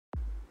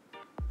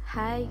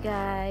Hi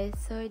guys,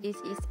 so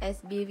this is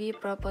SBV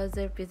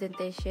proposal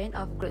presentation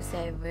of Group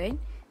 7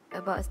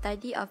 about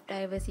study of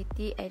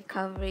diversity and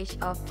coverage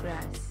of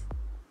grass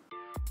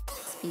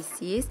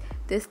species,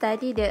 to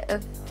study the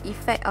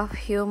effect of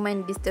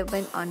human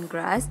disturbance on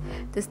grass,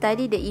 to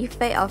study the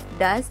effect of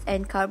dust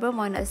and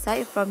carbon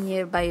monoxide from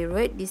nearby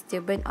road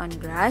disturbance on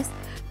grass,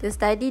 to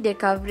study the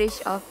coverage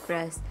of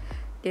grass.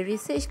 The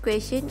research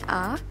questions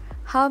are: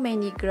 how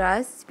many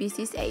grass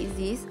species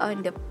exist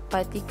on the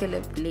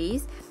particular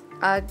place?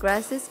 Are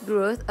grasses'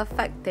 growth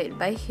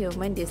affected by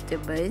human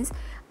disturbance?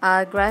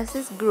 Are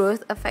grasses'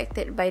 growth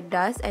affected by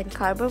dust and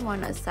carbon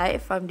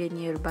monoxide from the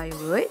nearby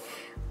road?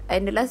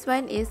 And the last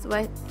one is,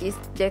 what is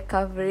the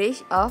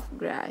coverage of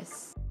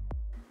grass?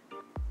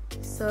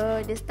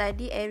 So the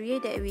study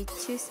area that we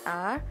choose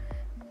are,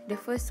 the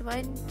first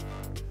one,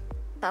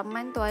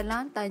 Taman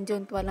Tualang,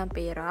 Tanjung Tualang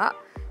Perak,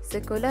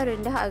 Sekolah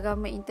Rendah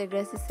Agama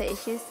Integrasi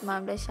Seksyen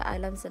 19 Shah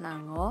Alam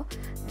Selangor,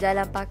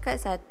 Jalan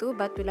Pakat 1,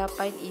 Batu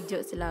Lapan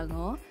Ijuk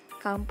Selangor,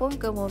 Kampung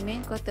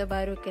Kemumin, Kota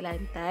Baru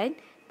Kelantan,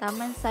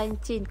 Taman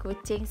Sancin,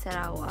 Kuching,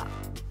 Sarawak.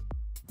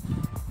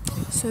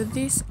 So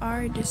these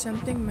are the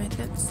sampling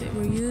methods that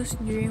were used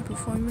during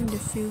performing the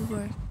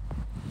fieldwork.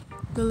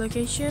 The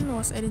location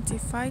was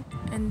identified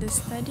and the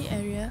study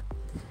area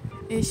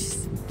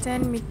is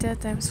 10 meter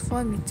times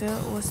 4 meter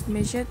was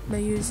measured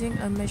by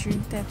using a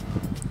measuring tape.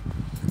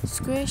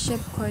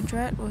 Square-shaped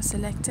quadrant was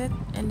selected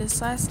and the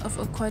size of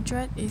a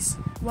quadrant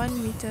is 1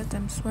 meter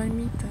times 1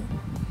 meter.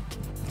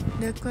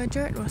 The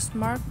quadrant was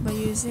marked by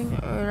using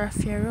a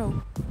raffia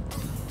rope.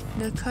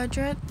 The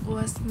quadrant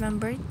was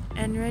numbered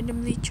and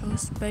randomly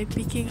chose by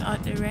picking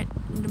out a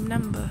random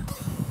number.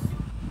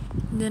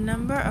 The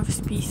number of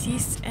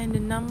species and the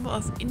number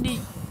of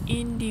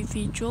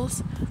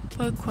individuals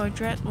per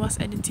quadrant was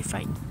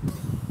identified.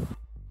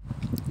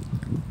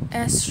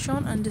 As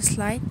shown on the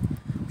slide,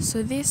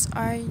 so these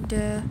are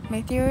the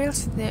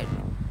materials that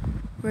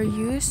were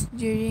used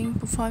during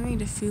performing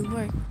the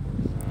fieldwork.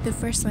 The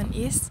first one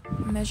is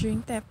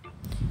measuring tape.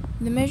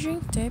 The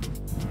measuring tape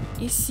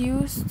is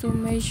used to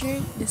measure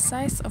the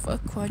size of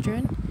a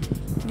quadrant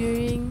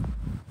during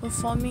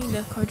performing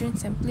the quadrant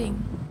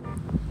sampling.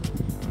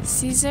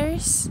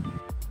 Scissors,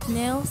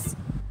 nails,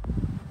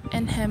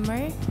 and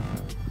hammer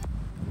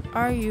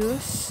are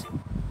used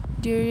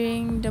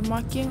during the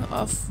marking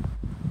of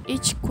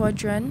each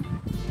quadrant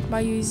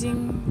by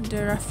using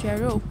the raffia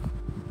rope.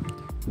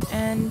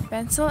 And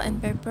pencil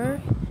and paper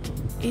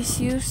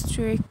is used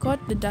to record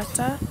the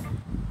data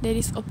that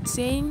is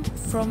obtained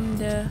from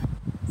the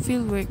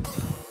fieldwork.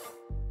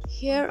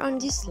 Here on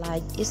this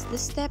slide is the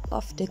step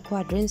of the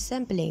quadrant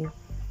sampling.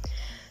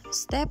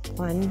 Step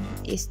 1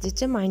 is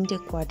determine the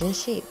quadrant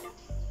shape.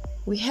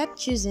 We have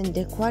chosen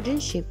the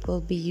quadrant shape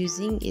we'll be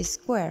using is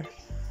square.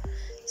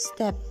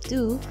 Step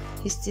 2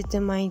 is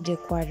determine the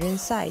quadrant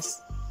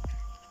size.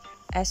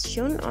 As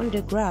shown on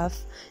the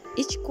graph,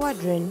 each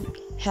quadrant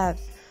have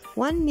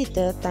 1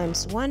 meter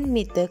times 1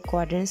 meter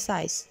quadrant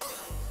size.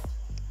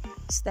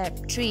 Step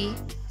 3,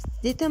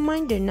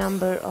 determine the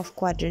number of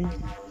quadrants.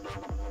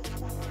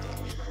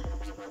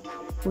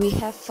 We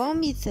have 4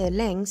 meter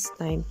length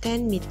times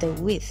 10 meter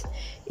width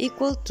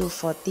equal to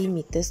 40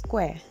 meter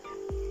square.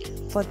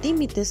 40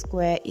 meter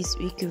square is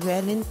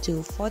equivalent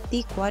to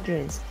 40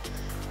 quadrants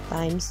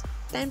times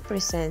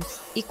 10%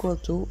 equal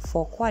to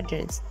 4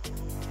 quadrants.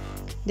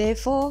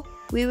 Therefore,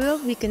 we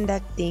will be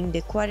conducting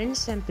the quadrant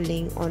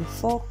sampling on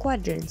 4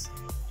 quadrants.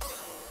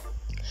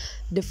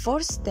 The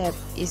fourth step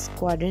is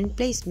quadrant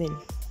placement.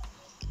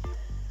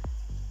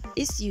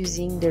 Is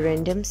using the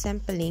random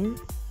sampling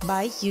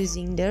by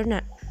using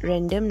the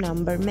random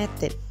number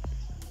method.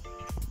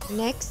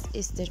 Next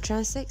is the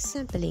transect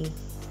sampling.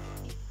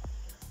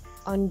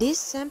 On this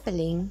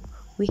sampling,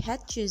 we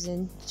had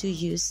chosen to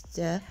use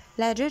the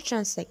ladder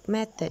transect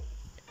method,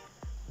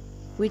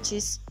 which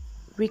is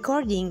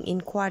recording in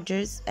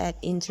quadrants at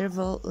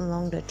interval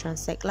along the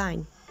transect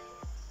line.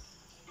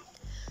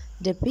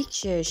 The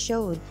picture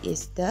showed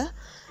is the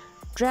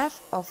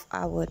draft of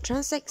our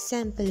transect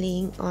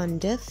sampling on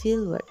the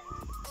fieldwork.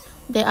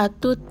 There are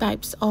 2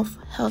 types of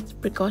health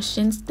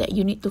precautions that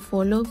you need to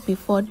follow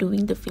before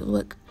doing the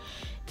fieldwork.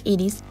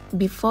 It is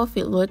before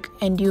fieldwork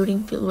and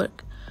during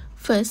fieldwork.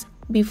 First,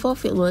 before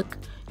fieldwork,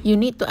 you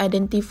need to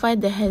identify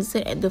the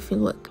hazard at the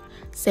fieldwork.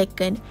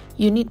 Second,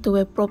 you need to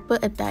wear proper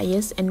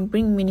attires and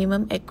bring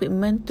minimum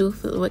equipment to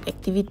fieldwork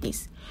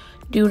activities.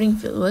 During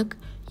fieldwork,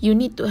 you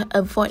need to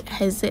avoid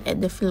hazard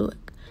at the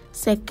fieldwork.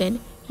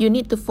 Second, you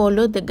need to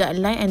follow the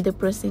guideline and the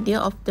procedure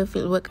of the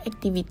fieldwork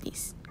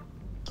activities.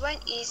 One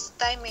is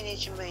time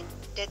management.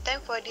 The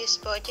time for this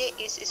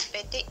project is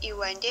expected in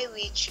 1 day,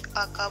 which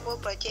are cover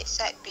project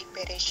site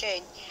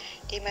preparation,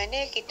 di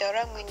mana kita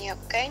orang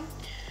menyiapkan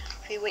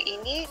fieldwork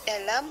ini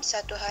dalam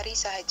 1 hari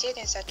sahaja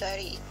dan 1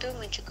 hari itu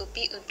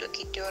mencukupi untuk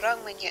kita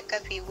orang menyiapkan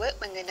fieldwork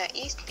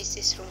mengenai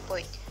spesies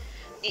rumput.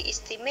 The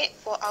estimate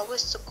 4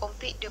 hours to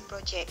complete the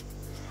project.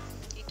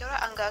 Kita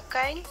orang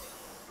anggarkan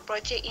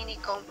projek ini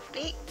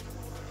complete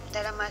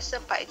dalam masa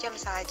 4 jam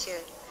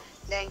sahaja.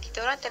 Dan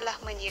kita orang telah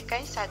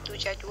menyediakan satu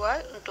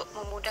jadual untuk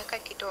memudahkan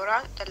kita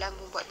orang dalam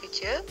membuat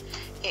kerja,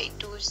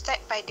 iaitu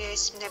start pada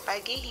 9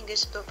 pagi hingga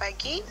 10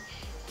 pagi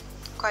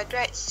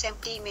kuadrat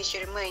sampling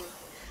measurement,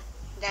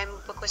 dan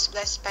pukul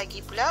 11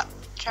 pagi pula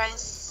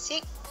transit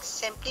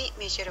sampling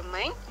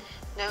measurement,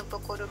 dan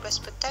pukul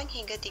 12 petang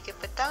hingga 3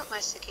 petang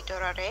masa kita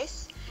orang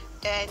rest,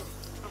 dan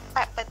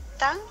 4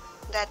 petang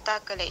data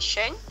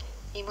collection,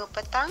 5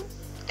 petang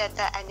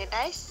data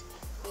analyze,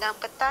 6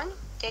 petang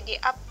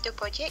tidy up the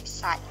project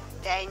site,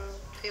 dan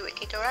fieldwork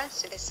kita orang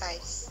selesai.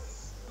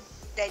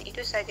 Dan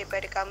itu sahaja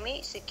daripada kami.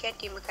 Sekian,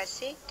 terima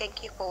kasih.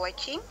 Thank you for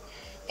watching,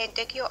 and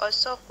thank you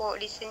also for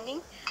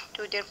listening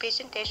to the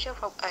presentation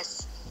from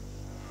us.